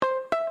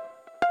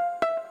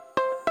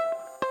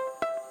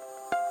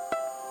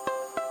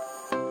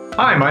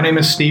Hi, my name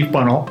is Steve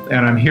Bunnell,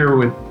 and I'm here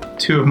with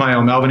two of my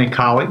O'Melveny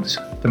colleagues,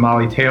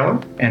 Damali Taylor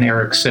and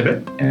Eric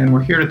Sibbitt, and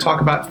we're here to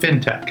talk about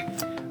Fintech.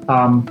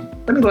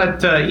 Let me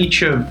let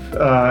each of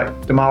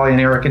Damali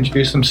and Eric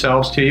introduce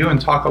themselves to you and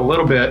talk a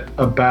little bit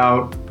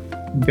about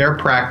their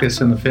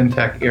practice in the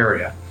Fintech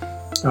area.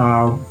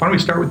 Why don't we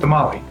start with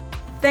Damali?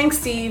 Thanks,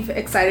 Steve.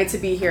 Excited to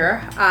be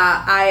here.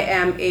 I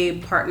am a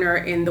partner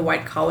in the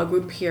white collar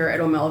group here at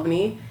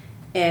O'Melveny,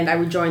 and I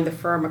rejoined the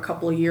firm a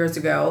couple of years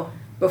ago.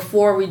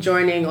 Before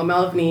rejoining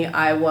O'Melveny,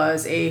 I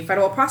was a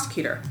federal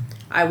prosecutor.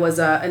 I was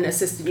an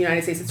assistant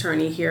United States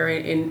attorney here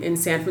in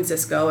San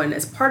Francisco, and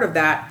as part of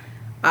that,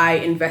 I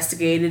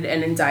investigated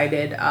and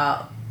indicted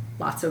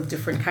lots of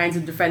different kinds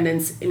of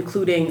defendants,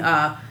 including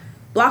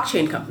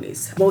blockchain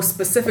companies. Most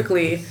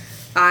specifically,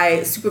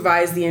 I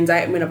supervised the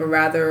indictment of a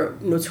rather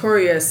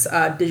notorious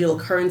digital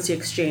currency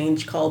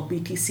exchange called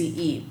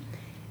BTCE.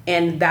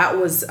 And that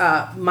was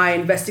my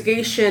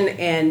investigation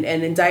and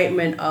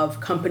indictment of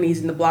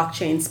companies in the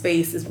blockchain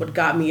space is what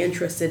got me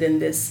interested in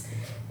this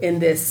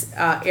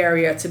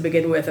area to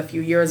begin with a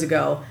few years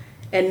ago.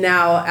 And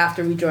now,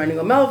 after rejoining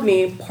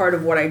O'Melveny, part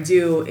of what I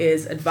do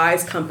is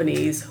advise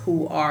companies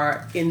who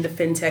are in the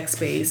fintech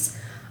space,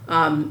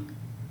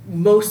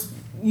 most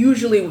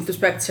usually with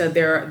respect to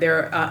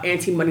their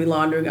anti-money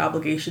laundering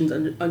obligations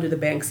under the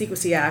Bank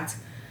Secrecy Act.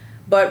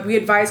 But we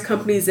advise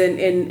companies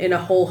in a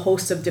whole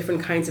host of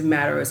different kinds of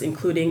matters,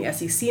 including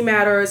SEC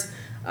matters,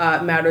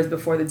 matters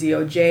before the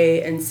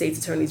DOJ, and states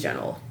attorneys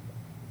general.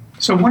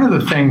 So one of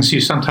the things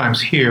you sometimes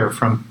hear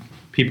from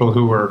people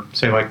who were,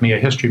 say, like me, a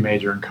history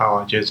major in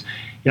college is,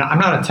 I'm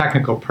not a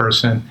technical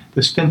person.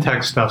 This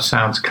fintech stuff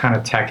sounds kind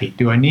of techy.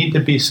 Do I need to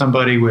be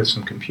somebody with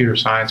some computer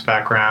science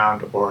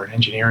background or an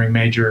engineering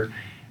major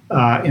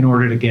in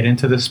order to get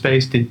into this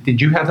space?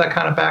 Did you have that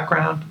kind of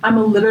background? I'm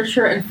a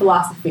literature and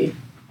philosophy.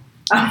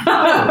 That's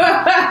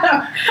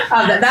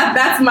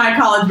my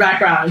college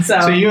background.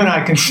 So you and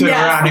I can sit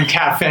around in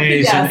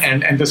cafes Yes.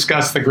 and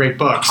discuss the great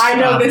books. I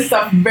know this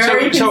stuff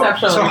very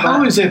conceptually. So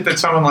how is it that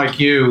someone like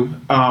you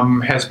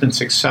has been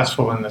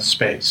successful in this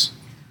space?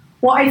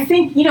 Well, I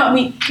think,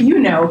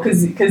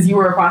 because you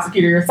were a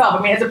prosecutor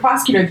yourself. As a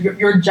prosecutor,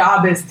 your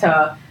job is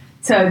to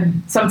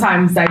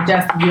sometimes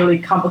digest really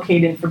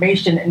complicated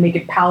information and make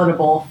it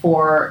palatable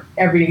for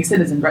everyday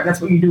citizens, right?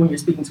 That's what you do when you're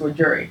speaking to a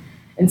jury.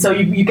 And so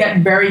you get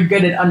very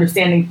good at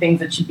understanding things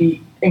that should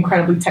be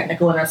incredibly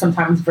technical and are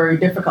sometimes very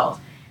difficult.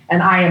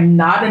 And I am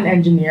not an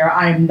engineer.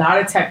 I am not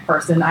a tech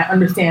person. I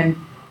understand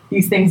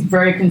these things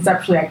very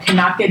conceptually. I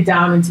cannot get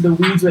down into the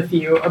weeds with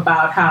you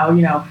about how,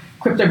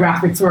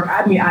 cryptographics work.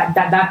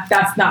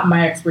 That's not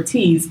my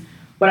expertise.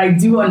 But I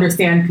do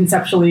understand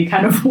conceptually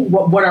kind of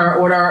what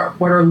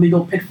are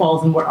legal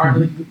pitfalls and what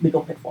aren't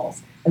legal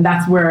pitfalls. And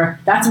that's where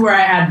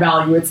I add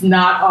value. It's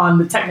not on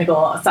the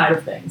technical side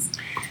of things.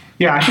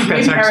 Yeah, I think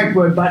that's maybe Eric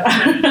would, but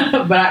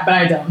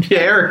I don't.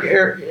 Yeah,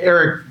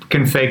 Eric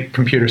can fake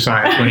computer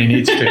science when he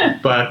needs to,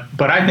 but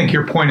I think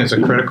your point is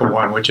a critical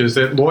one, which is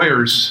that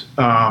lawyers,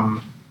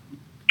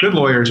 good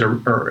lawyers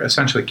are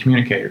essentially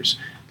communicators.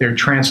 They're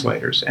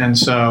translators, and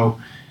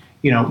so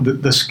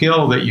the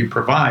skill that you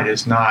provide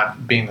is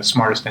not being the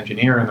smartest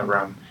engineer in the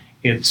room.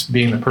 It's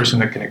being the person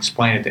that can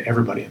explain it to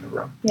everybody in the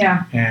room.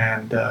 Yeah,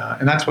 and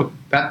that's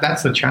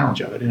the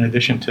challenge of it. In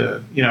addition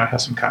to it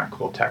has some kind of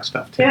cool tech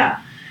stuff too. Yeah.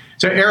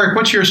 So Eric,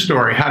 what's your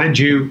story? How did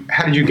you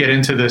get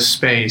into this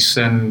space?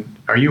 And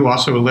are you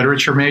also a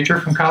literature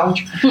major from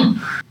college? I'm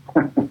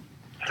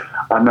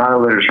not a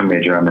literature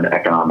major. I'm an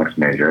economics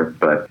major.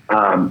 But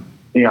I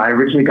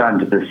originally got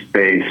into this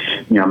space.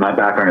 My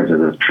background is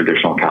as a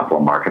traditional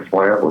capital markets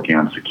lawyer, working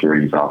on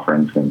securities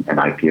offerings and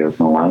IPOs and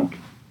the like.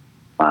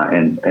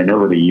 And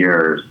over the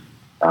years,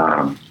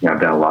 I've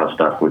done a lot of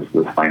stuff with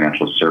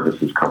financial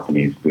services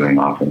companies doing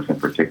offerings in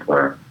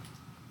particular.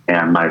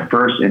 And my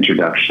first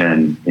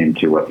introduction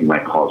into what you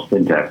might call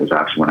fintech was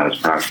actually when I was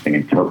practicing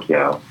in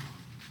Tokyo.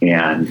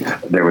 And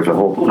there was a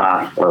whole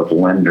class of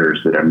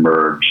lenders that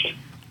emerged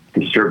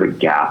to serve a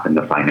gap in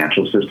the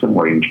financial system,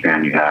 where in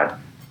Japan you had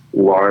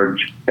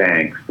large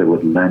banks that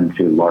would lend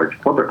to large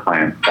corporate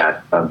clients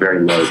at very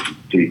low,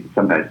 to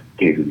sometimes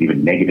cases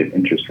even negative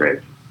interest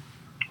rates.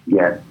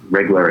 Yet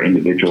regular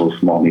individuals,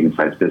 small,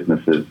 medium-sized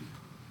businesses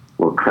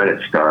were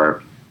credit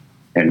starved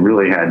and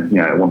really had,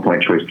 at one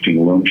point, choice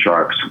between loan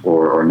sharks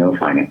or no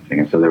financing.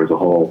 And so there was a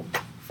whole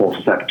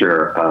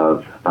sector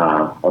of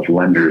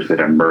lenders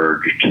that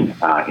emerged in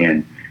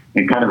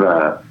kind of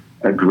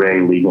a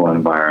gray legal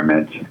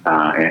environment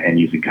and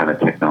using kind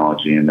of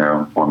technology in their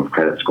own form of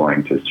credit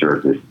scoring to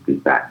serve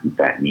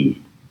that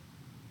need.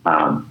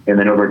 And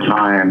then over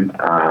time,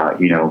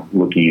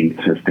 looking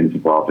as things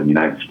evolved in the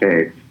United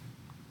States,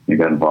 you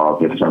got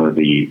involved with some of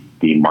the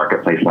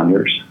marketplace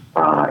lenders,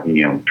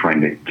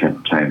 trying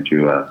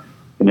to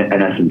in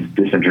essence,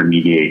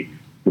 disintermediate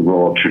the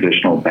role of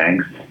traditional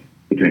banks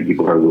between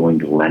people who are willing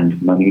to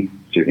lend money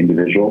to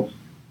individuals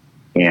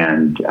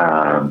and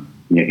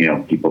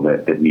people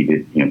that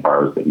needed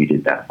borrowers that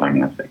needed that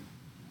financing.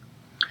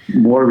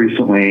 More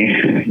recently,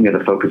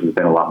 the focus has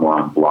been a lot more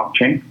on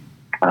blockchain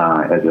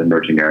as an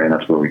emerging area, and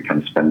that's where we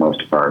kind of spend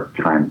most of our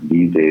time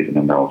these days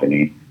in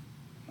Melbourne.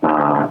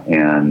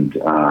 And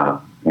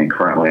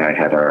currently I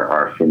head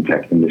our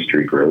Fintech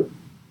industry group,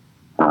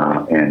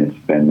 and it's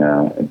been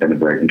a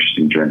very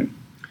interesting journey.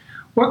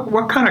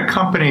 What kind of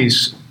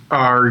companies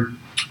are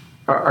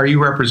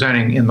you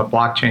representing in the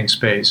blockchain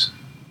space?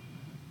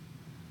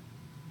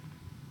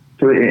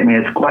 So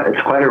it's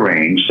quite a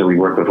range. So we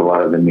work with a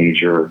lot of the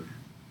major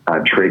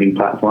trading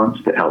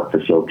platforms that help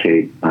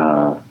facilitate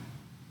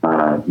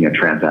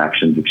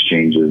transactions,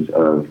 exchanges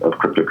of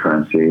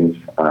cryptocurrencies.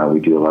 We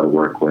do a lot of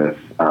work with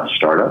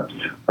startups,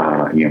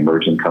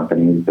 emerging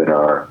companies that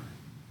are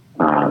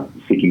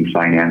seeking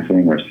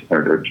financing or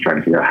trying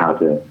to figure out how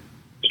to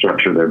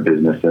structure their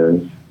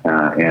businesses,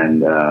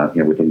 and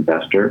with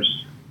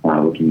investors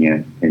looking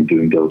at and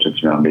doing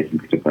diligence around making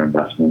particular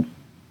investments.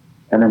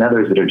 And then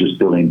others that are just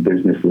building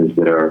businesses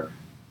that are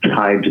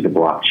tied to the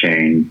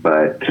blockchain,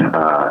 but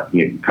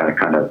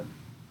kind of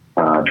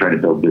trying to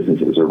build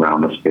businesses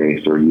around the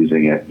space or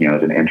using it,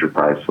 as an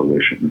enterprise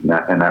solution.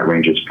 And that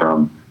ranges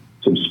from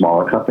some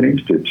smaller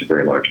companies to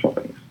very large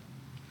companies.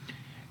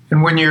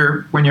 And when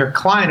your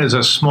client is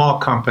a small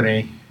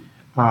company,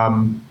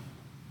 I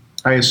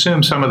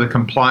assume some of the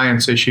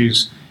compliance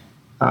issues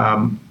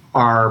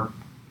are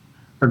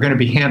going to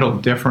be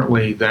handled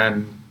differently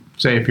than,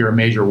 say, if you're a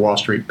major Wall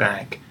Street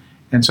bank.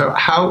 And so,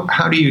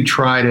 how do you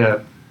try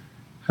to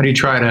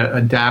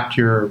adapt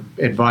your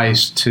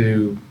advice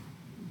to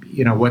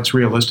what's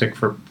realistic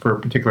for a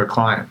particular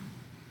client?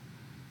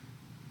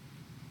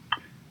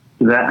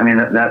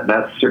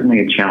 That's certainly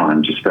a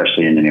challenge,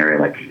 especially in an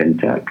area like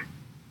fintech,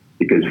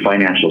 because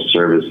financial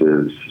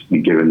services,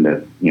 given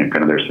that kind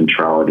of their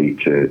centrality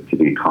to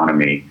the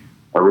economy,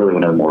 are really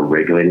one of the more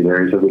regulated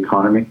areas of the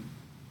economy.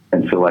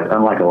 And so,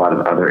 unlike a lot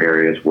of other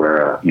areas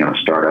where a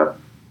startup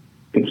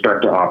can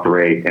start to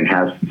operate and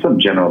has some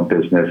general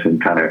business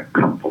and kind of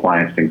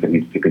compliance things that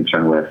needs to be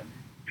concerned with,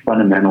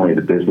 fundamentally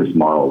the business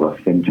model of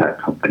a fintech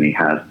company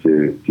has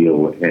to deal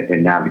with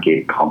and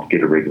navigate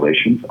complicated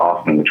regulations,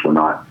 often which were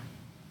not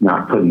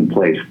put in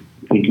place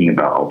thinking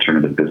about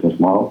alternative business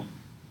models.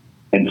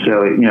 And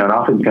so, it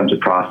often becomes a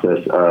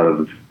process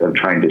of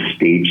trying to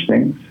stage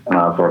things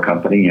for a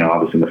company.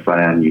 Obviously in the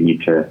front end, you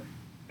need to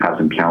have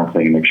some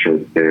counseling and make sure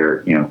that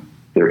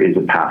there is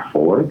a path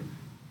forward.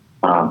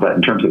 But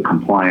in terms of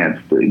compliance,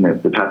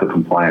 the type of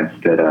compliance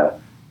that a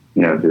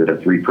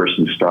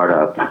 3-person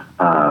startup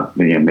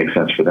makes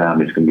sense for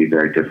them is going to be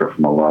very different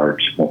from a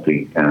large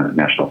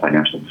multinational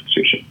financial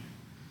institution.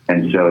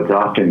 And so it's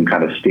often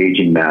kind of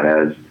staging that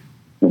as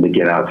when they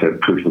get out to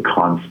proof of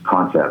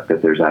concept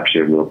that there's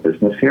actually a real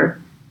business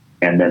here,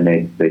 and then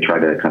they try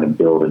to kind of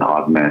build and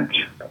augment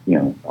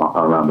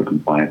around the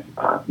compliance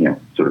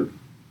sort of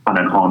on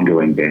an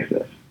ongoing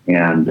basis.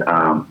 And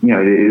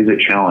it is a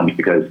challenge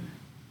because,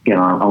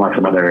 unlike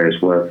some other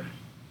areas where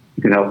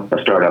you can help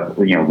a startup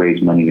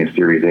raise money in a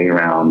Series A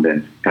round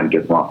and kind of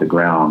get them off the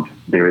ground,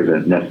 there is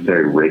a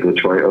necessary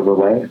regulatory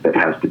overlay that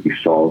has to be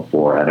solved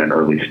for at an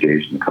early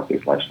stage in the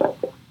company's life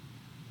cycle.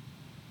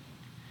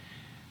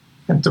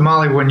 And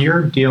Damali, when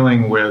you're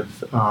dealing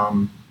with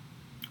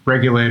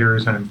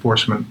regulators and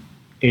enforcement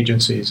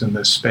agencies in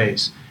this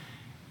space,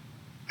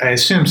 I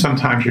assume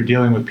sometimes you're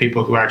dealing with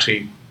people who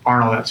actually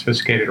aren't all that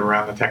sophisticated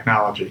around the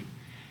technology.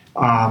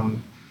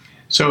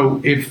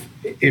 So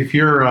if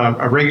you're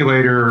a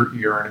regulator,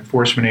 you're an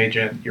enforcement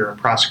agent, you're a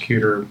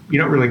prosecutor, you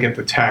don't really get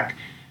the tech,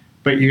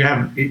 but you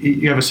have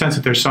a sense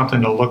that there's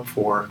something to look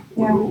for.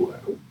 Yeah.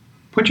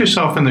 Put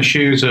yourself in the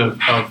shoes of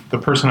the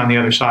person on the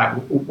other side.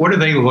 What are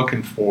they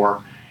looking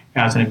for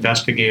as an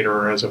investigator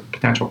or as a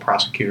potential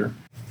prosecutor?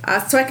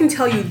 So I can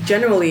tell you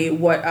generally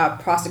what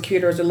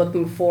prosecutors are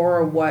looking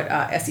for, what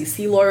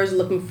SEC lawyers are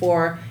looking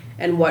for,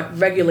 and what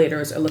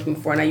regulators are looking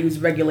for. And I use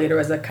regulator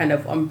as a kind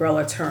of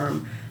umbrella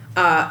term.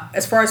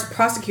 As far as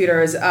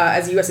prosecutors,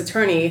 as a U.S.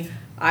 attorney,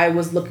 I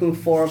was looking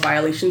for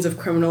violations of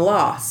criminal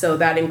law. So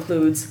that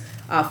includes,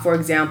 for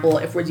example,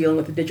 if we're dealing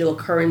with a digital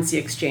currency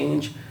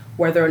exchange,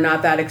 whether or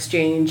not that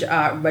exchange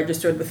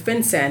registered with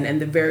FinCEN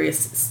and the various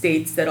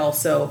states that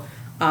also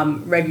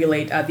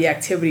regulate the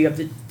activity of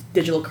the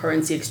digital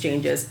currency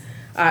exchanges.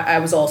 I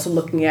was also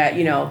looking at,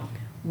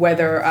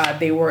 whether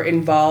they were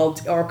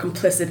involved or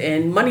complicit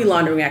in money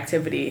laundering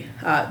activity.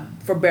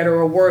 For better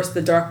or worse,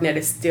 the darknet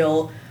is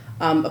still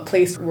a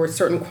place where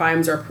certain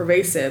crimes are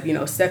pervasive,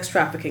 sex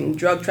trafficking,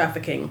 drug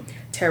trafficking,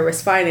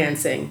 terrorist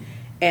financing,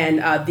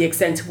 and the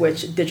extent to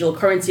which digital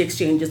currency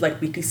exchanges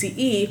like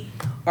BTCE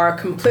are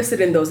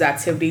complicit in those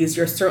activities.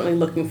 You're certainly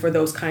looking for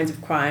those kinds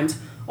of crimes,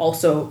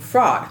 also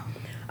fraud.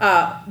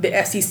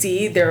 The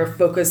SEC, they're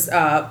focused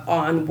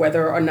on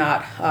whether or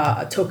not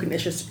a token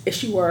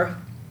issuer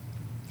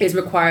is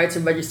required to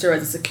register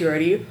as a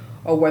security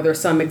or whether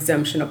some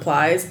exemption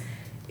applies.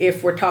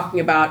 If we're talking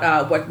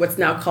about what's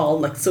now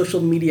called like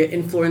social media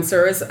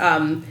influencers,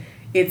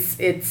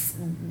 it's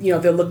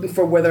they're looking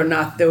for whether or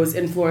not those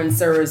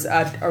influencers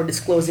are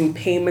disclosing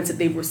payments that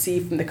they've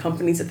received from the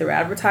companies that they're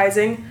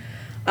advertising.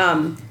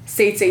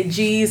 States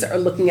AGs are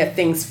looking at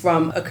things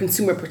from a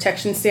consumer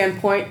protection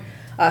standpoint.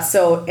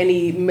 So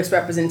any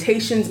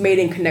misrepresentations made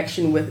in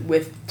connection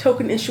with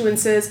token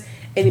issuances,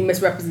 any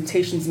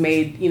misrepresentations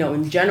made,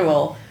 in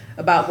general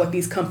about what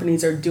these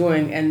companies are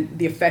doing and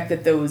the effect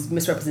that those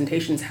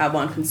misrepresentations have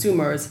on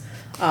consumers,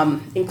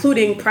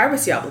 including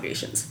privacy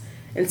obligations.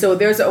 And so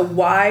there's a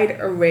wide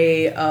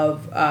array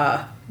of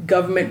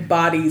government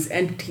bodies,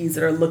 entities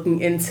that are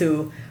looking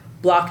into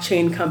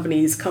blockchain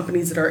companies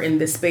that are in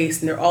this space,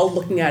 and they're all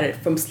looking at it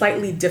from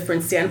slightly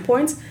different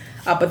standpoints,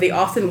 but they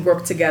often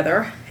work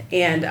together.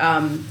 And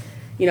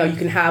you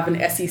can have an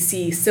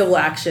SEC civil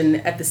action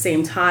at the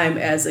same time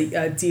as a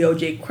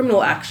DOJ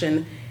criminal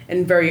action,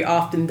 and very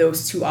often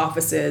those two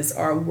offices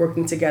are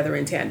working together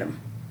in tandem.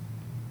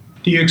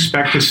 Do you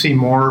expect to see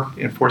more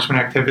enforcement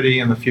activity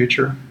in the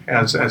future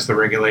as the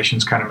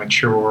regulations kind of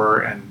mature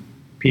and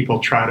people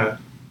try to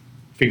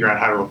figure out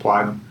how to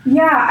apply them?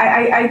 Yeah,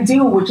 I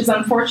do, which is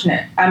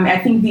unfortunate. I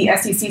think the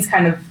SEC's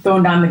kind of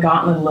thrown down the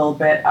gauntlet a little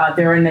bit.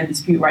 They're in a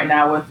dispute right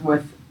now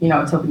with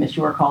a token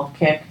issuer called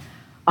Kik.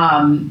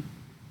 And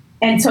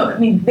so,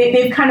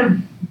 they've kind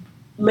of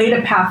laid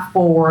a path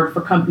forward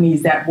for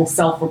companies that will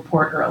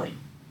self-report early.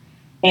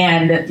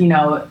 And,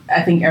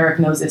 I think Eric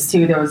knows this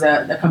too. There was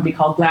a company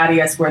called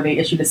Gladius where they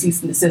issued a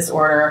cease and desist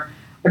order,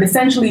 but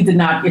essentially did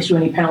not issue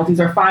any penalties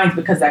or fines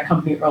because that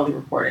company early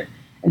reported.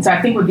 And so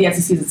I think what the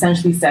SEC has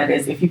essentially said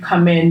is if you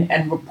come in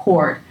and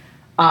report,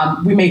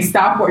 we may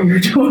stop what you're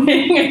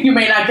doing and you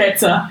may not get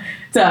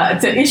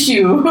to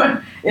issue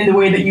in the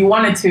way that you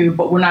wanted to,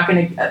 but we're not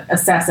going to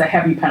assess a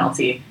heavy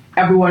penalty.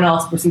 Everyone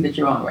else proceed at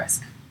your own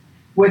risk,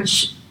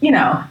 which,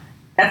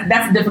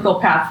 that's a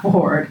difficult path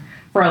forward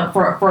for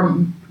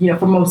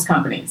most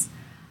companies.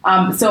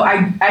 So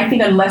I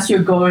think unless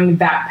you're going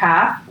that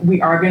path,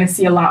 we are going to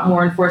see a lot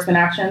more enforcement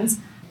actions,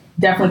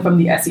 definitely from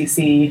the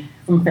SEC,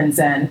 from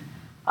FinCEN,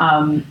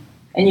 and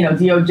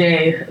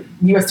DOJ,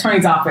 U.S.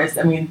 Attorney's Office.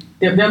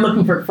 They're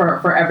looking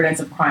for evidence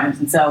of crimes,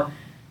 and so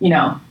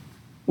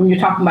when you're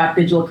talking about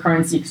digital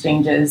currency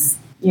exchanges,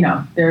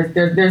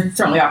 there's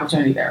certainly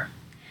opportunity there.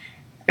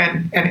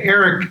 And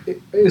Eric,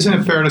 isn't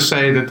it fair to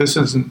say that this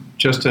isn't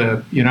just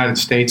a United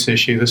States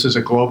issue? This is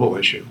a global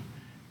issue.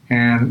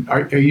 And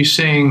are you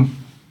seeing,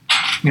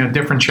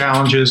 different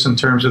challenges in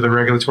terms of the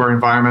regulatory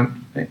environment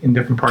in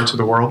different parts of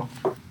the world?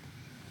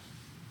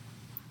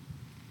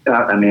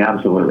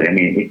 Absolutely.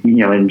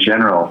 In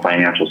general,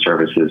 financial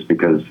services,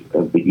 because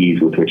of the ease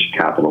with which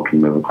capital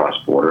can move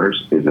across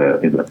borders, is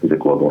a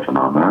global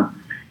phenomenon,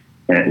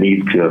 and it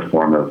leads to a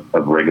form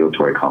of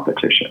regulatory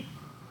competition.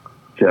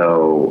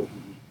 So,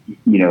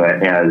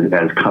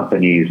 as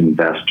companies,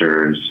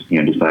 investors,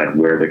 decide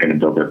where they're going to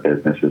build their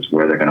businesses,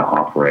 where they're going to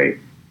operate,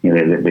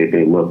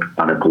 they look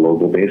on a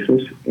global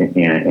basis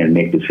and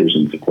make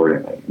decisions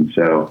accordingly. And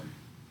so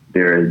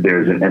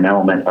there's an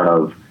element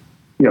of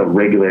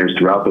regulators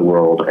throughout the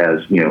world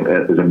as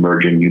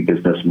emerging new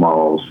business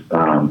models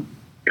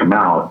come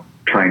out,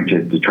 trying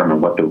to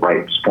determine what the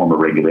right form of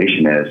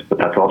regulation is. But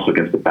that's also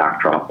against the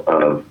backdrop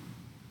of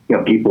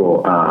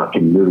people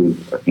can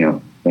move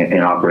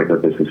and operate their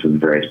businesses in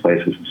various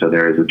places. And so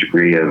there is a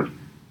degree of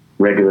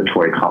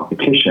regulatory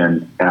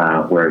competition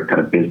where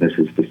kind of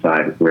businesses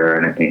decide where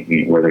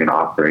they're going to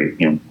operate,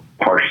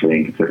 partially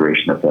in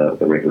consideration of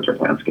the regulatory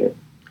landscape.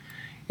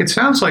 It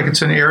sounds like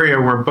it's an area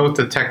where both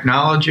the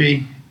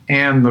technology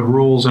and the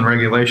rules and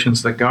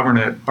regulations that govern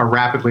it are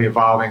rapidly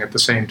evolving at the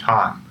same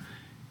time.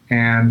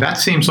 And that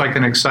seems like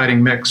an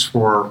exciting mix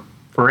for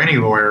any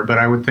lawyer, but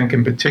I would think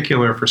in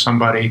particular for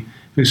somebody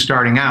who's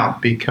starting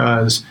out,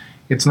 because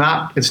it's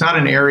not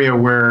an area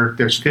where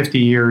there's 50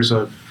 years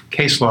of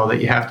case law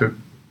that you have to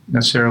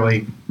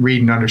necessarily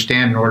read and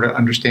understand in order to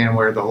understand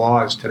where the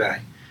law is today.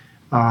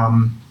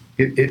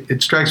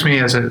 It strikes me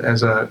as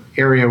a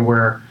area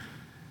where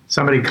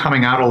somebody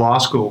coming out of law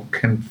school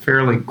can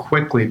fairly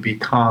quickly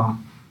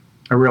become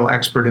a real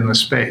expert in the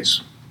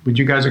space. Would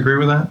you guys agree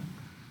with that?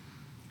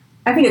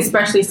 I think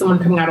especially someone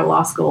coming out of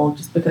law school,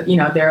 just because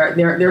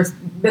there's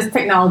this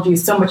technology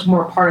is so much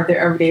more part of their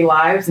everyday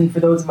lives, and for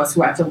those of us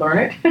who have to learn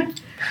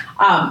it,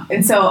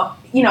 and so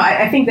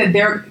I think that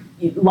their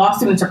law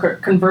students are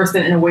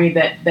conversant in a way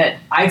that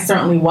I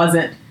certainly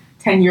wasn't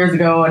 10 years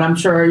ago, and I'm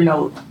sure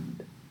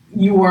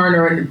you weren't,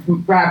 or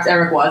perhaps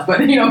Eric was,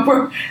 but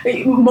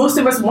most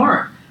of us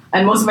weren't,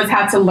 and most of us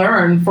had to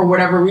learn for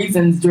whatever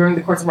reasons during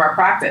the course of our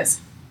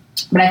practice.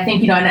 But I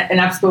think,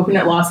 and I've spoken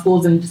at law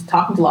schools and just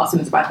talking to law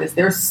students about this,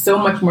 they're so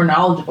much more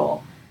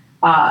knowledgeable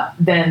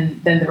than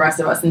the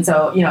rest of us. And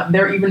so,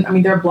 there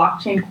are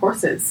blockchain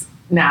courses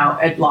now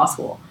at law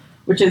school,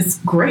 which is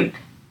great.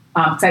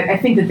 So I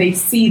think that they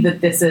see that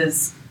this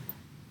is,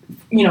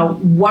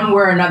 one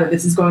way or another,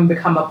 this is going to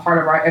become a part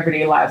of our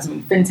everyday lives.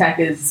 Fintech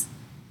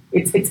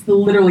it's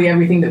literally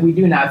everything that we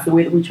do now. It's the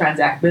way that we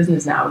transact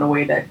business now in a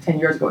way that 10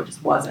 years ago it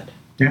just wasn't.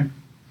 Yeah.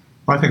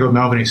 Well, I think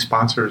O'Melveny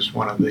sponsors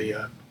one of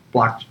the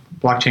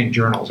blockchain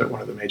journals at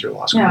one of the major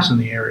law schools in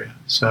the area.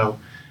 So,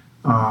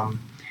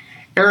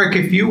 Eric,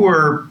 if you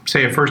were,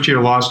 say, a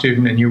first-year law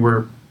student and you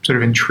were sort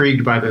of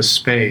intrigued by this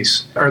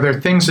space, are there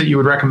things that you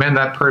would recommend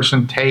that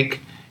person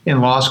take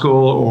in law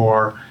school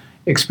or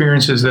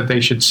experiences that they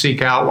should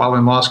seek out while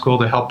in law school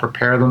to help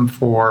prepare them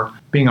for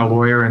being a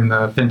lawyer in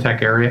the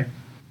fintech area?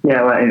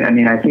 Yeah, well, I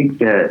mean, I think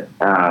that,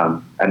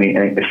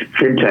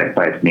 fintech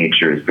by its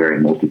nature is very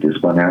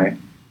multidisciplinary.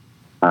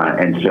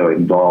 And so it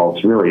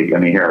involves really, I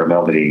mean, here at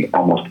Melviny,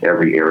 almost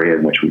every area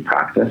in which we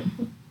practice.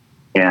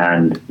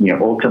 And,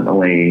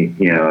 ultimately,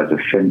 as a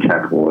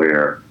fintech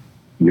lawyer,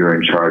 you're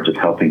in charge of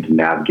helping to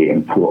navigate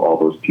and pull all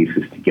those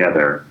pieces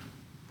together.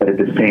 But at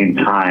the same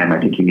time, I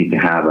think you need to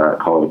have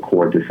call it a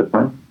core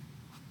discipline,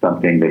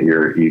 something that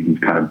you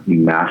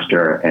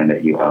master and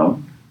that you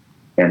own.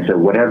 And so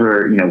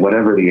whatever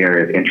the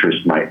area of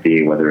interest might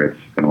be, whether it's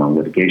on the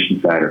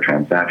litigation side or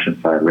transaction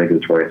side,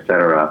 regulatory, et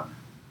cetera,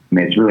 I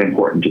mean, it's really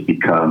important to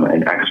become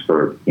an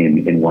expert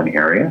in one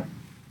area.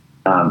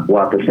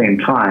 While at the same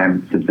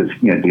time, since this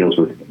deals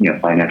with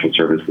financial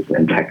services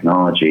and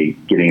technology,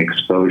 getting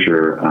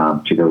exposure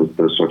to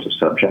those sorts of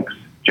subjects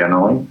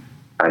generally,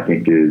 I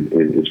think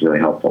is really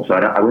helpful. So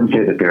I wouldn't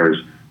say that there's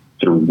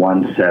sort of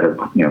one set of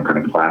kind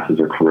of classes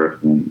or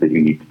curriculum that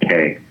you need to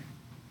take,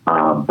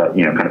 but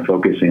kind of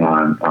focusing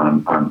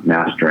on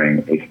mastering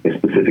a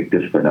specific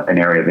discipline, an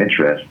area of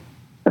interest,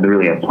 and then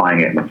really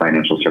applying it in a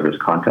financial service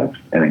context,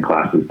 and in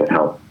classes that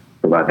help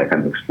provide that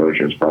kind of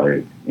exposure is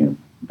probably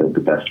the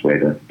best way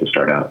to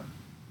start out.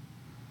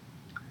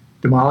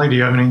 Damali, do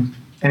you have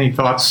any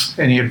thoughts,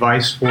 any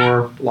advice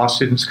for law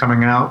students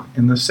coming out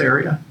in this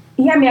area?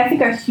 Yeah, I mean, I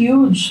think a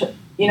huge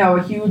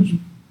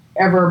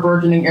ever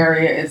burgeoning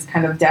area is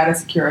kind of data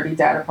security,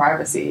 data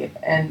privacy.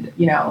 And,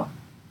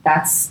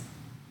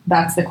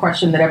 that's the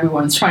question that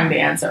everyone's trying to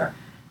answer.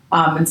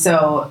 And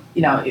so,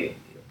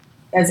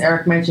 as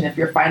Eric mentioned, if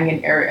you're finding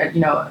an area,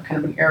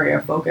 kind of an area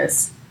of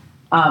focus,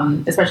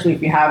 especially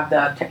if you have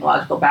the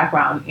technological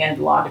background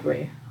and law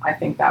degree, I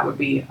think that would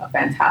be a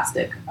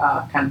fantastic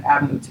kind of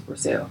avenue to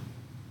pursue.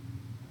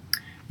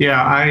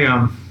 Yeah,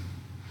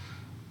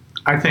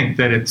 I think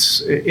that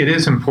it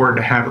is important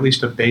to have at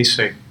least a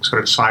basic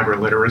sort of cyber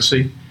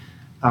literacy.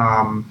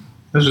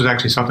 This was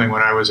actually something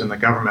when I was in the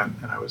government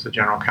and I was the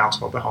general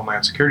counsel of the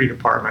Homeland Security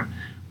Department.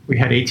 We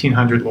had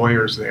 1,800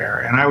 lawyers there,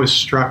 and I was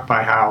struck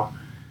by how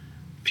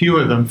few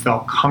of them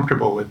felt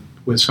comfortable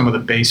with some of the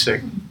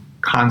basic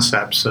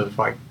concepts of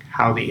like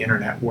how the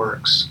internet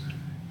works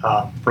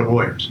for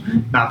lawyers,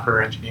 not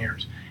for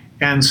engineers.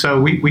 And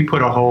so we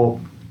put a whole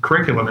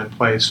curriculum in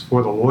place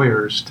for the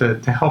lawyers to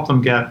help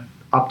them get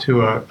up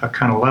to a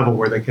kind of level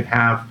where they could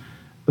have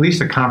at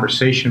least a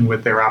conversation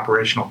with their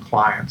operational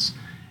clients.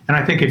 And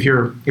I think if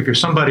you're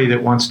somebody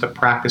that wants to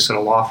practice at a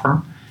law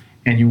firm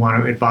and you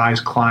want to advise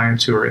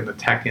clients who are in the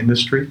tech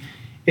industry,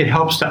 it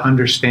helps to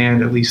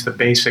understand at least the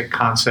basic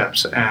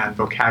concepts and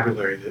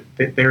vocabulary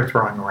that they're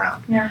throwing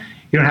around. Yeah.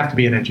 You don't have to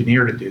be an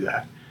engineer to do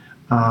that.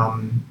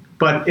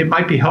 But it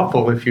might be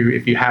helpful if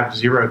you have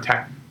zero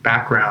tech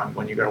background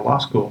when you go to law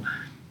school.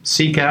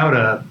 Seek out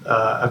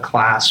a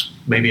class,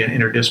 maybe an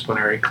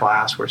interdisciplinary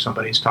class where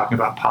somebody's talking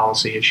about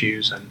policy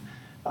issues and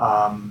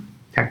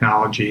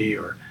technology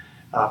or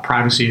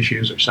privacy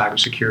issues or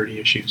cybersecurity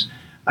issues.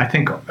 I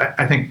think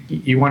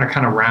you want to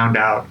kind of round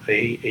out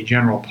a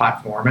general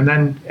platform, and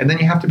then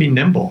you have to be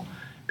nimble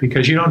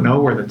because you don't know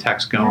where the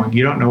tech's going.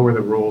 You don't know where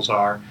the rules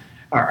are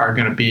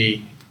going to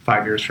be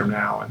 5 years from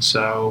now. And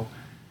so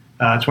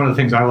it's one of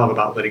the things I love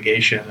about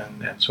litigation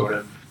and sort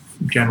of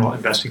general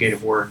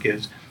investigative work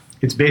is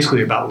it's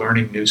basically about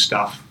learning new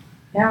stuff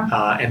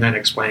and then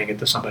explaining it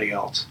to somebody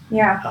else.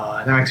 Yeah.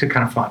 And that makes it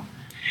kind of fun.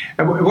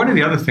 And one of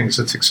the other things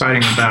that's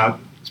exciting about,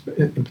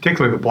 in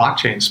particular, the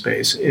blockchain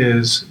space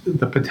is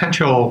the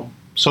potential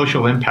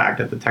social impact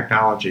of the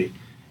technology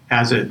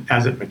as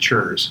it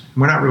matures.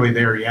 We're not really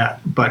there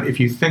yet, but if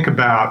you think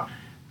about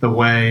the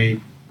way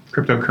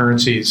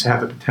cryptocurrencies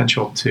have the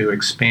potential to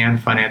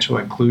expand financial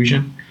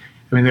inclusion,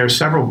 I mean, there are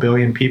several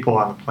billion people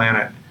on the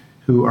planet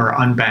who are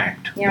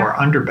unbanked or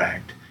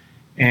underbanked.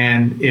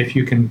 And if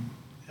you can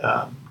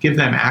give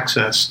them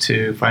access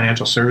to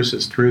financial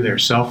services through their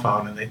cell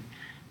phone and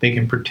they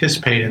can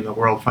participate in the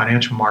world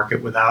financial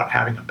market without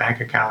having a bank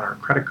account or a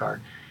credit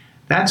card,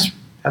 that's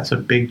a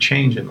big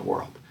change in the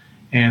world.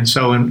 And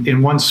so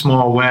in one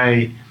small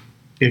way,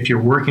 if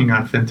you're working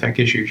on fintech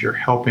issues, you're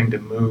helping to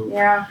move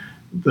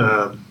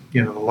the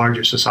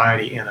larger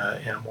society in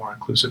a more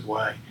inclusive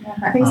way. Yeah,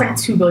 I think it's like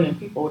 2 billion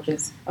people, which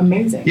is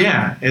amazing.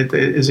 Yeah, it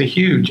is a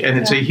huge, and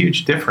it's a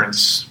huge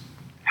difference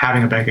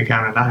having a bank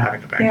account and not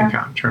having a bank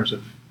account in terms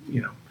of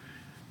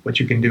what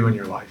you can do in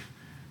your life.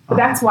 But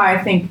that's why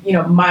I think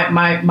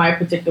my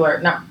particular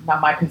not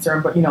my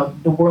concern, but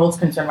the world's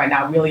concern right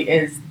now really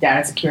is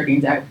data security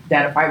and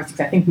data privacy.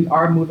 Because I think we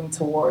are moving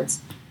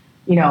towards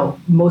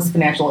most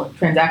financial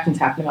transactions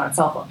happening on a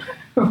cell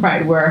phone,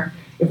 right? Where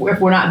if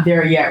we're not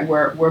there yet,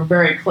 we're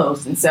very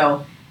close. And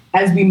so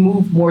as we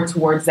move more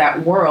towards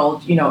that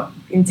world,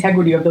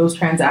 integrity of those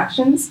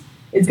transactions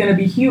is going to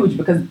be huge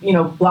because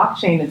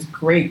blockchain is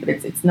great, but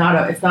it's not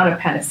a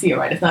panacea,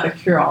 right? It's not a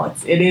cure-all.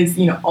 It is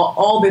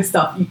all this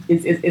stuff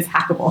is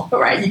hackable,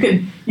 right?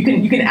 You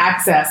can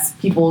access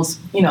people's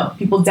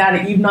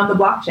data even on the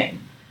blockchain,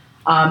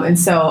 and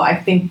so I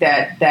think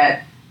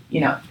that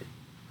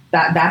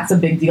that's a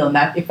big deal. And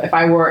that if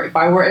I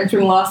were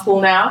entering law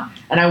school now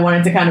and I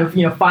wanted to kind of,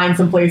 find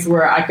some place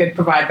where I could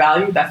provide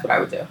value, that's what I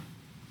would do.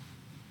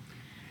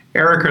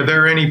 Eric, are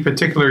there any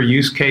particular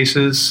use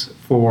cases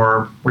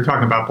we're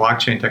talking about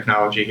blockchain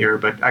technology here,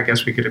 but I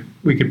guess we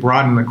could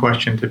broaden the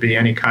question to be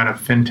any kind of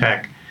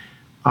fintech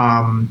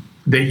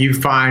that you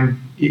find,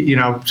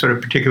 sort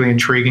of particularly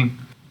intriguing?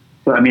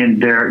 So, I mean,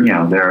 there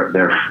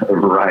are a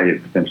variety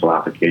of potential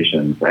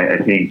applications. I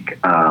think,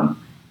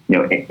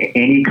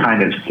 any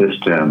kind of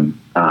system,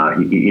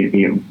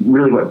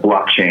 really what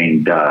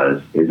blockchain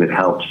does is it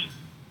helps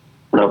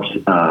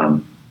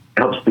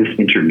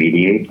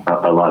disintermediate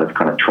a lot of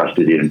kind of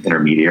trusted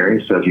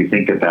intermediaries. So if you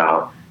think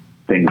about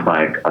things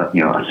like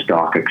a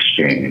stock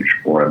exchange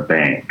or a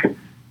bank,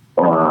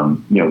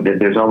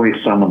 there's always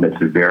someone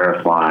that's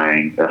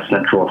verifying, a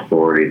central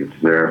authority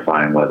that's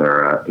verifying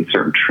whether a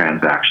certain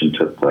transaction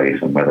took place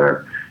and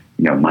whether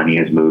money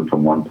has moved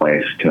from one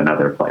place to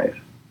another place.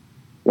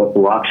 What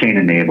blockchain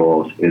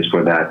enables is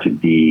for that to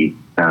be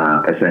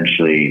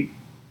essentially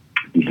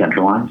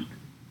decentralized.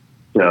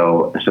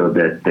 So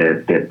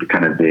that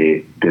kind of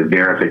the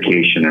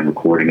verification and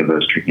recording of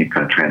those kind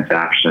of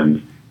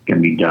transactions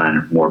can be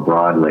done more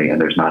broadly,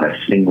 and there's not a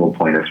single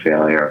point of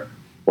failure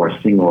or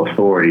a single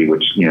authority,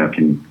 which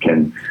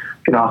can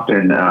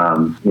often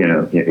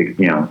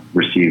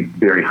receive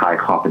very high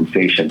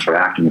compensation for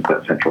acting as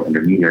that central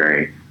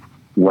intermediary.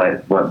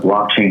 What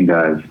blockchain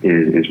does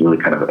is really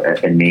kind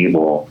of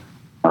enable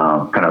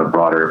kind of a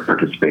broader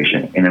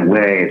participation. In a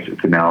way,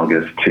 it's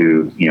analogous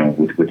to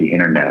with the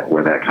internet,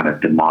 where that kind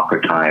of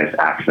democratized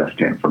access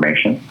to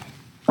information,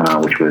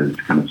 which was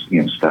kind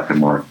of stuck in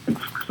more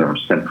sort of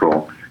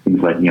central things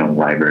like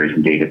libraries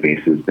and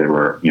databases that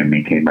were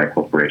maintained by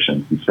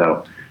corporations, and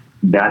so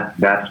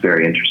that's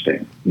very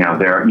interesting. Now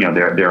there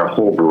are a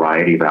whole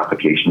variety of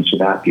applications for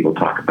that. People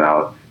talk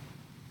about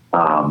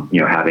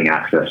having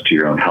access to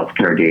your own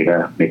healthcare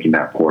data, making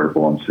that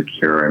portable and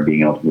secure, and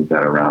being able to move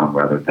that around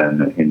rather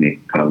than in the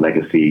kind of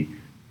legacy,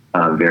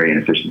 very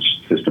inefficient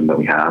system that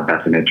we have.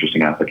 That's an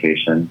interesting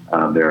application.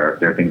 There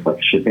are things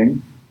like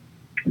shipping.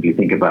 If you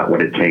think about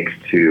what it takes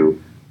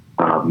to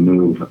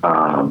move,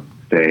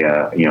 say,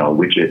 a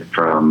widget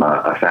from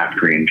a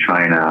factory in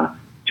China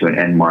to an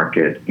end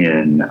market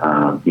in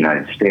the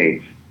United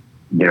States,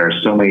 there are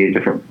so many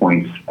different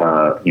points,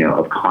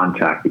 of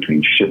contact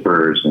between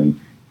shippers and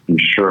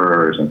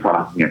insurers and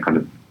kind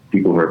of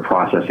people who are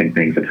processing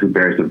things, and who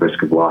bears the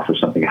risk of loss if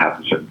something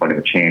happens at a certain point in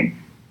the chain,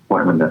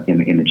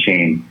 in the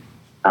chain.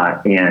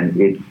 And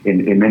it's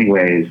in many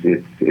ways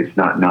it's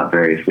not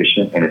very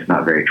efficient, and it's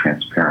not very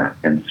transparent.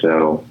 And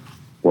so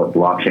what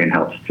blockchain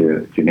helps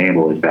to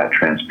enable is that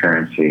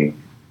transparency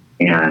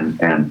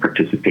and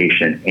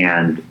participation.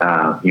 And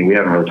we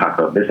haven't really talked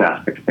about this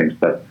aspect of things,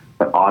 but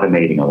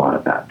automating a lot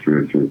of that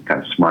through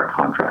kind of smart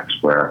contracts,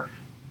 where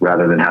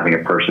rather than having a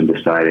person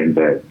deciding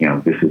that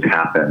this has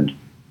happened,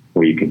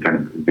 where you can kind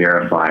of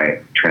verify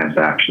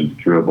transactions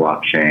through a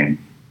blockchain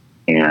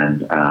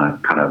and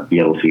kind of be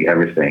able to see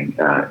everything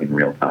in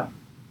real time.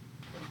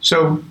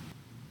 So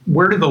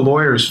where do the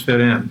lawyers fit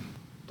in?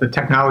 The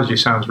technology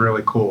sounds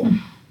really cool,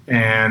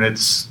 and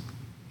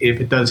if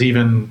it does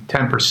even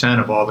 10%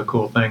 of all the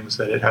cool things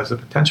that it has the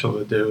potential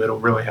to do, it'll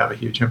really have a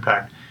huge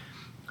impact.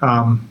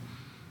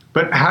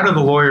 But how do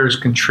the lawyers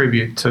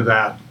contribute to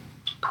that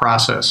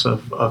process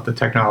of the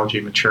technology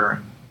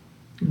maturing?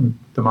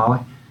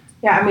 Damali?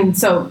 Yeah, I mean,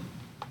 so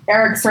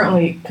Eric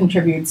certainly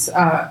contributes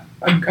a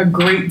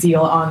great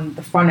deal on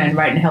the front end,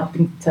 right, and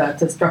helping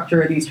to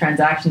structure these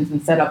transactions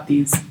and set up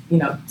these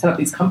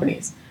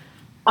companies.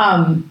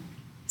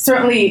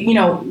 Certainly,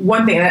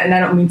 one thing, and I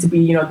don't mean to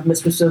be, the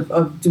mistress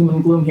of doom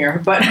and gloom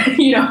here, but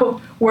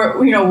where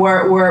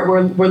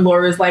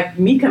lawyers like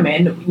me come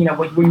in,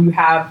 when you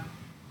have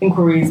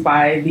inquiries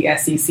by the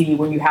SEC,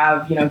 when you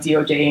have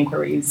DOJ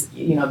inquiries,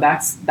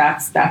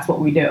 that's what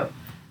we do,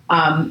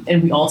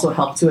 and we also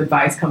help to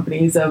advise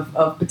companies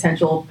of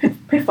potential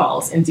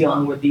pitfalls in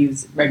dealing with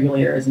these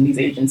regulators and these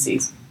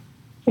agencies.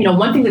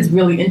 One thing that's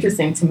really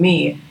interesting to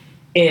me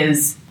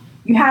is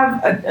you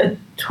have a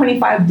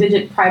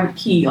 25-digit private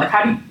key. Like,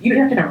 how do you're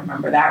not going to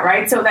remember that,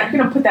 right? So that you're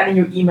going to put that in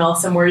your email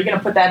somewhere. You're going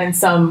to put that in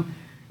some,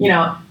 you're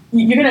going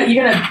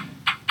to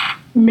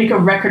make a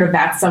record of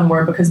that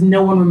somewhere, because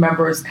no one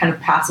remembers kind of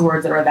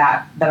passwords that are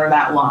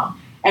that long.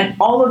 And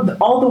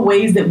all the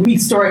ways that we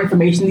store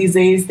information these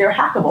days, they're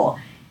hackable.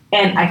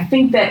 And I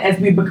think that as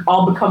we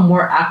all become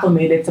more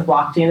acclimated to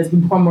blockchain, as we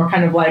become more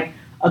kind of like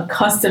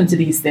accustomed to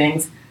these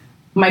things,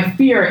 my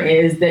fear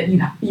is that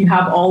you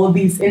have all of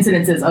these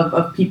incidences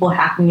of people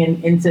hacking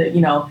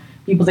into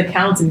people's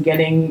accounts and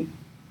getting,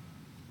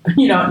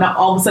 not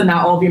all of a sudden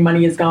now all of your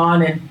money is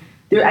gone. And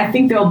I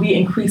think there'll be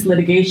increased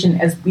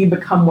litigation as we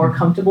become more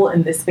comfortable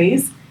in this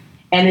space.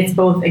 And it's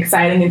both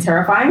exciting and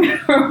terrifying,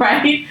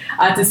 right?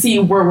 To see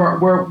where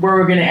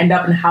we're going to end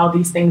up and how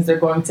these things are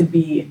going to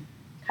be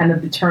kind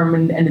of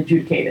determined and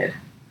adjudicated.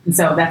 And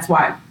so that's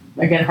why,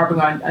 again, harping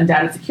on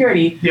data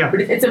security, but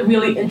it's a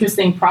really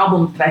interesting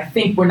problem that I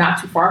think we're not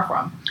too far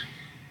from.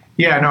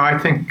 Yeah, no, I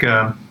think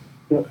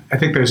I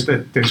think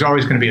there's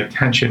always going to be a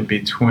tension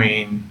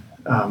between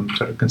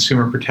sort of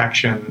consumer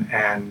protection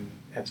and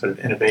sort of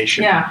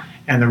innovation. Yeah.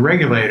 And the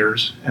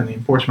regulators and the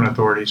enforcement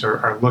authorities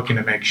are looking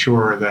to make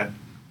sure that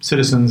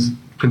citizens,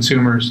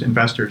 consumers,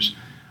 investors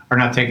are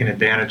not taken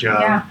advantage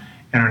of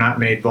and are not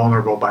made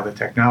vulnerable by the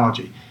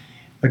technology.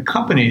 The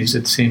companies,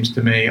 it seems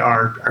to me,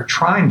 are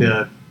trying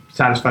to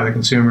satisfy the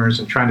consumers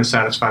and trying to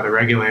satisfy the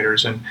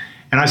regulators. And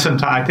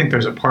I think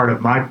there's a part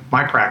of my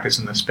practice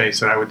in this space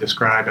that I would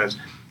describe as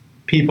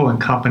people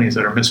and companies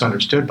that are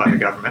misunderstood by the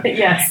government.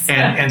 Yes.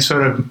 And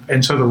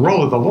so the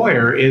role of the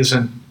lawyer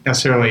isn't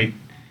necessarily,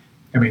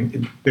 I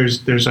mean,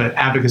 there's an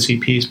advocacy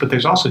piece, but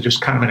there's also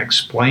just kind of an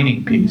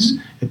explaining piece,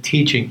 a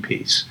teaching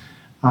piece.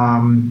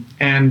 And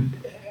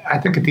I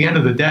think at the end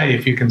of the day,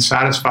 if you can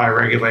satisfy a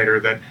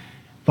regulator that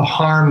the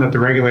harm that the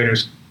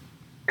regulator's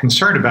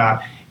concerned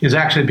about is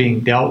actually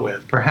being dealt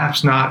with,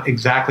 perhaps not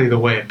exactly the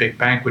way a big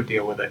bank would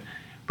deal with it,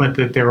 but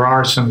that there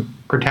are some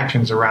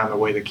protections around the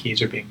way the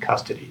keys are being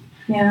custodied.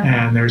 Yeah.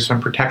 And there's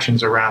some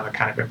protections around the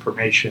kind of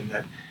information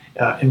that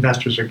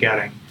investors are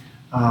getting.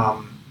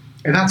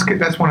 And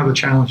that's one of the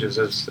challenges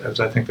as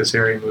I think this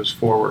area moves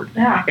forward.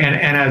 Yeah.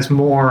 And as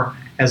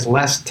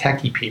less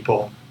techie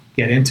people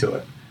get into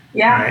it.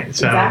 Yeah, right?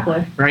 So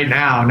exactly. Right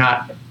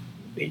now,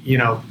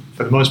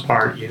 for the most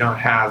part, you don't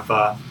have,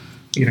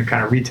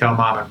 kind of retail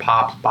mom and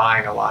pops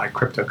buying a lot of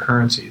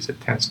cryptocurrencies.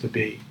 It tends to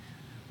be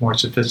more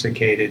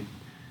sophisticated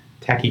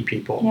techie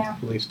people,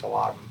 at least a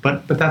lot of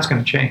them. But that's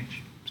going to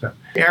change. So,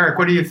 Eric,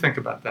 what do you think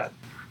about that?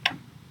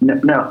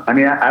 No. I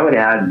mean, I would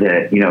add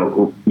that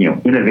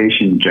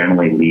innovation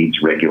generally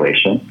leads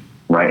regulation,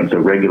 right? And so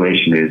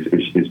regulation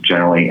is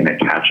generally in a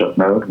catch-up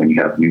mode when you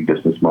have new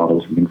business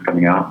models and things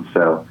coming out. And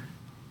so,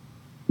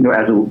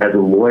 as a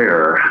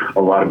lawyer, a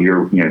lot of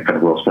your kind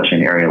of role, especially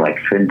in an area like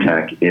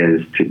fintech,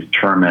 is to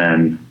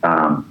determine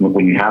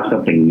when you have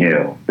something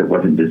new that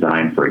wasn't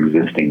designed for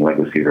existing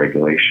legacy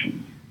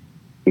regulations,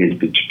 is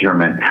to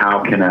determine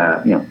how can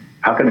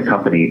a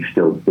company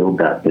still build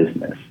that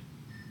business,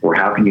 or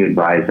how can you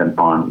advise them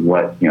on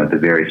what the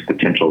various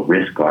potential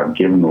risks are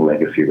given the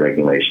legacy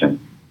regulation,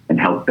 and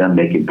help them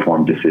make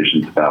informed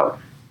decisions about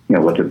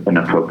what's an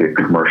appropriate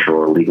commercial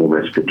or legal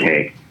risk to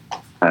take.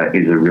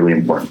 Is a really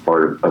important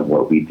part of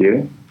what we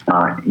do.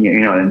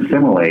 And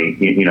similarly,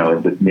 this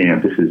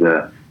is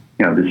an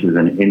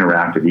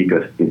interactive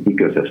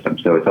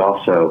ecosystem. So it's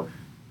also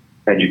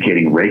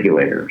educating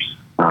regulators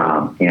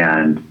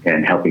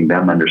and helping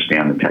them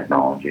understand the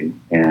technology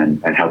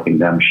and helping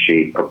them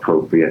shape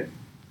appropriate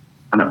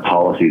kind of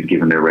policies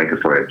given their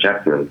regulatory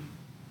objectives.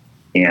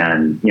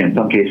 And in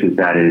some cases,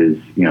 that is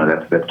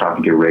that's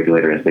talking to a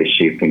regulator as they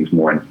shape things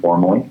more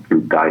informally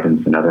through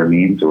guidance and other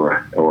means,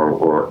 or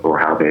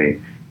how they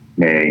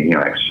may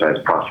exercise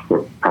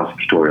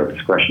prosecutorial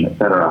discretion, et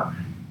cetera.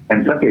 And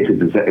in some cases,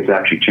 it's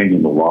actually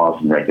changing the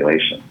laws and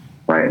regulations,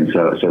 right? And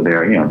so there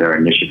are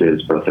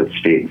initiatives both at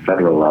state and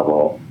federal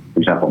level, for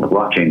example, in the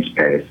blockchain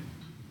space,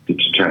 to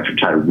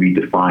try to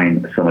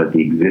redefine some of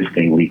the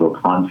existing legal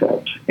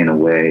concepts in a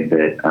way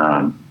that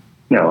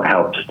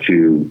helps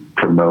to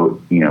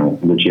promote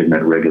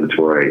legitimate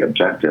regulatory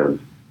objectives,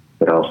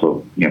 but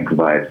also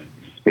provides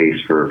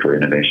space for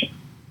innovation.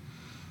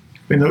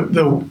 I mean,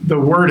 the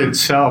word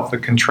itself, the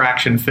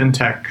contraction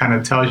fintech, kind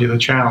of tells you the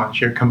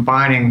challenge. You're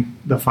combining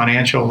the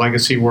financial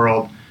legacy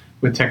world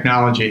with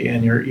technology,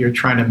 and you're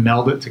trying to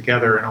meld it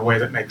together in a way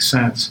that makes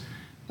sense,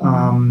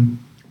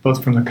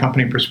 both from the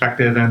company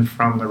perspective and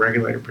from the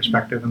regulator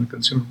perspective and the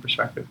consumer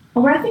perspective.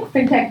 Well, what I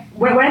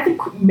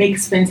think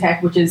makes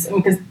fintech, which is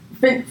because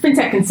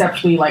fintech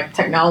conceptually, like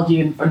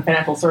technology and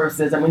financial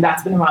services, I mean,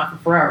 that's been around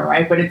for forever,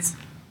 right? But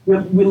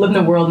we live in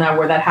a world now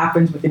where that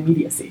happens with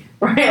immediacy,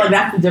 right? Like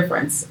that's the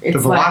difference. It's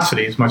the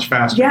velocity is much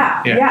faster.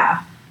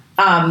 Yeah.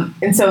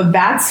 And so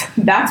that's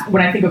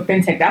when I think of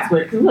fintech. That's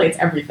what because really it's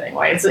everything,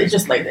 right? It's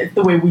just like it's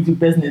the way we do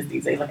business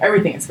these days. Like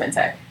everything is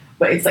fintech,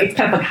 but it's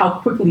kind of like how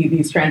quickly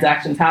these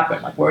transactions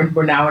happen. Like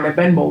we're now in a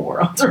Venmo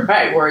world,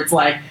 right? Where it's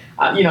like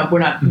we're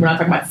not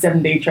talking about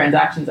 7-day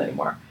transactions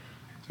anymore.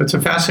 So it's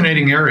a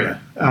fascinating area.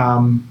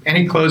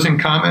 Any closing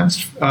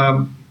comments,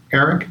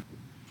 Eric?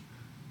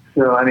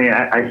 So, I mean,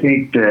 I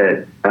think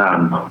that,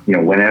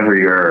 whenever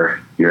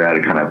you're at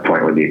a kind of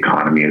point where the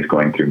economy is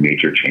going through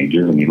major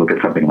changes, and you look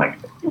at something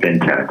like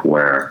fintech,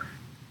 where,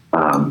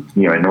 in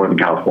Northern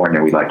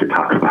California, we like to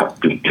talk about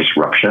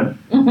disruption.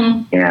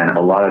 Mm-hmm. And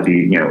a lot of the,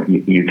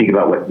 you think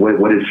about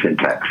what is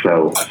fintech?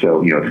 So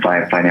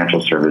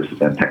financial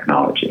services and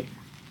technology.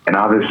 And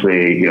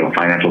obviously,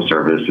 financial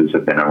services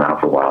have been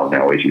around for a while, and they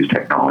always use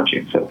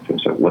technology. So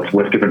what's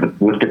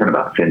different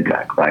about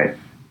fintech, right?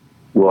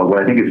 Well,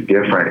 what I think is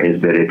different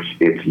is that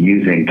it's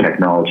using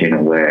technology in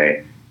a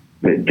way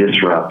that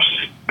disrupts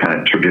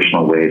kind of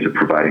traditional ways of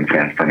providing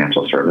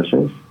financial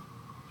services.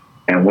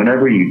 And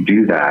whenever you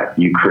do that,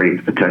 you create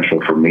the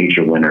potential for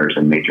major winners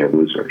and major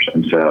losers.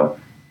 And so,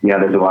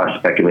 there's a lot of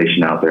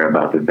speculation out there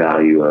about the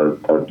value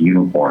of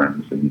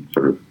unicorns and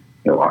sort of,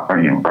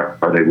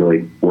 are they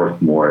really worth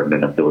more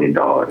than $1 billion?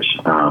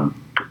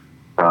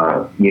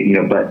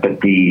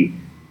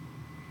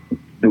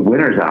 But the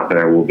winners out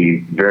there will be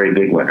very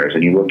big winners.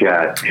 And you look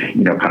at,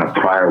 kind of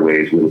prior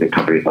waves, we look at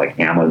companies like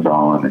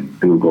Amazon and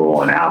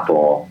Google and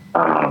Apple,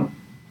 kind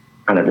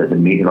of a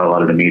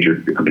lot of the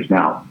major companies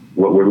now.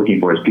 What we're looking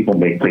for is people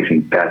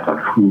placing bets on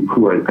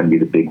who are going to be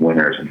the big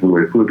winners and who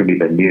are going to be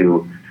the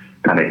new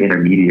kind of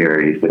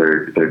intermediaries that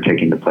are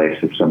taking the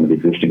place of some of the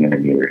existing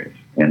intermediaries.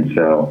 And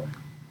so,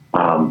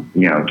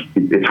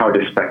 it's hard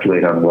to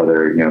speculate on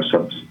whether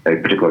a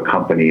particular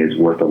company is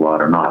worth a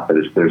lot or not. But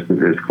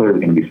there's clearly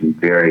going to be some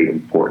very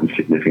important,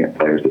 significant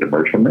players that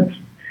emerge from this,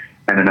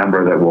 and a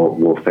number that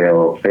will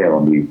fail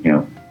and be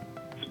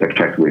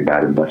spectacularly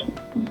bad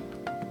investments.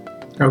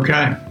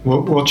 Okay,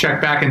 we'll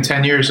check back in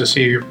 10 years to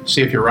see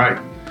if you're right.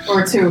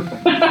 Or 2.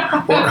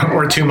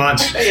 or 2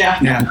 months. Yeah.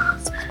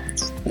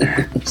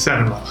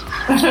 7 months.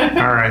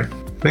 All right.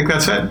 I think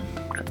that's it.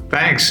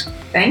 Thanks.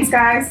 Thanks,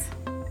 guys.